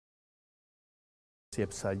The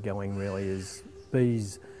episode going really is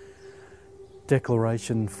B's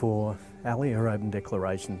declaration for Ali, her open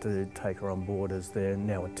declaration to take her on board as they're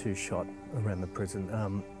now a two-shot around the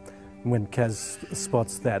prison. When Kaz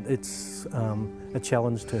spots that, it's a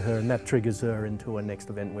challenge to her, and that triggers her into a next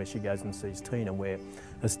event where she goes and sees Tina, where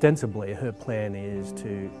ostensibly her plan is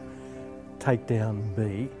to take down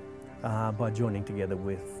B by joining together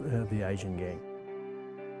with the Asian gang.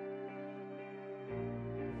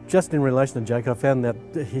 Just in relation to Jake, I found that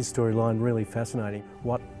his storyline really fascinating.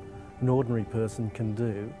 What an ordinary person can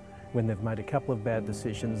do when they've made a couple of bad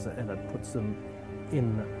decisions and it puts them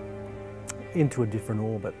into a different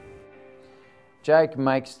orbit. Jake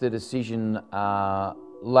makes the decision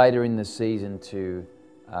later in the season to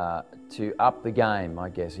up the game, I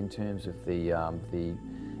guess, in terms of the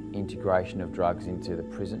integration of drugs into the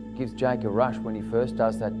prison. It gives Jake a rush when he first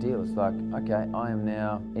does that deal. It's like, okay, I am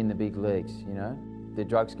now in the big leagues, you know? The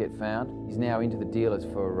drugs get found. He's now into the dealers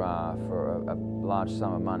for a large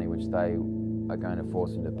sum of money, which they are going to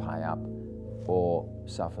force him to pay up or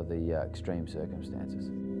suffer the extreme circumstances.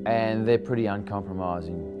 And they're pretty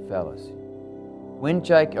uncompromising fellas. When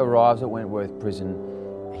Jake arrives at Wentworth prison,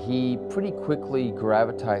 he pretty quickly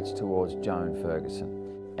gravitates towards Joan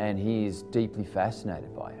Ferguson, and he is deeply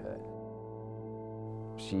fascinated by her.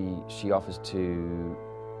 She offers to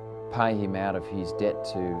pay him out of his debt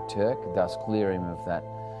to Turk, thus clear him of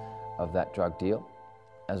that drug deal,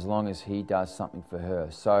 as long as he does something for her.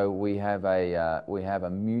 So we have a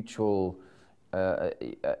mutual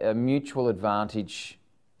advantage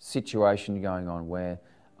situation going on, where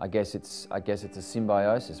I guess it's a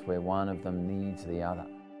symbiosis where one of them needs the other.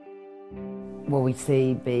 Well, we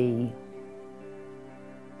see B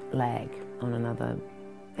lag on another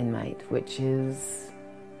inmate, which is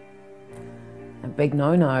a big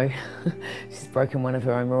no-no. She's broken one of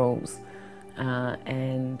her own rules.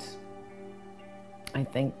 And I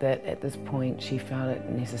think that at this point she felt it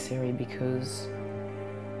necessary because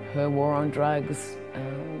her war on drugs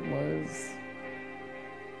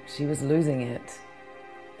she was losing it.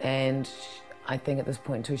 And I think at this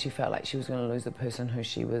point too she felt like she was going to lose the person who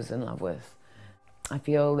she was in love with. I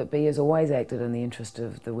feel that B has always acted in the interest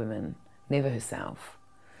of the women, never herself.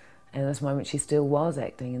 And at this moment she still was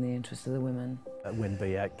acting in the interest of the women. When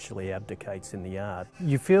B actually abdicates in the yard,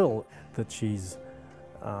 you feel that she's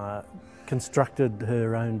constructed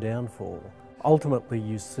her own downfall. Ultimately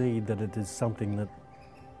you see that it is something that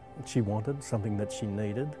she wanted, something that she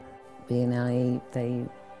needed. B and Ali, they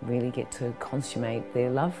really get to consummate their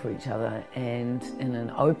love for each other, and in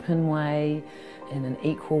an open way, in an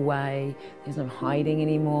equal way. There's no hiding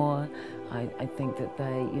anymore. I think that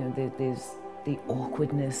the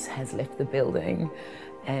awkwardness has left the building,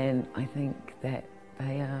 and I think that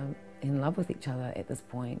they are in love with each other at this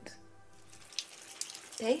point.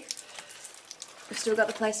 B, we've still got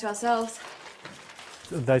the place to ourselves.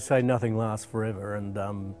 They say nothing lasts forever,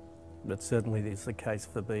 and but certainly is the case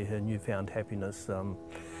for B. Her newfound happiness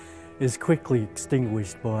is quickly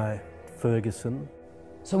extinguished by Ferguson.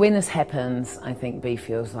 So when this happens, I think B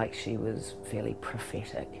feels like she was fairly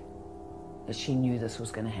prophetic. That she knew this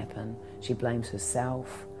was going to happen. She blames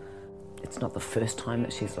herself. It's not the first time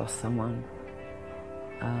that she's lost someone,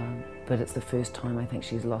 but it's the first time I think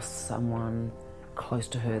she's lost someone close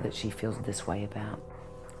to her that she feels this way about.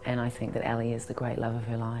 And I think that Ali is the great love of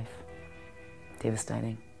her life.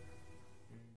 Devastating.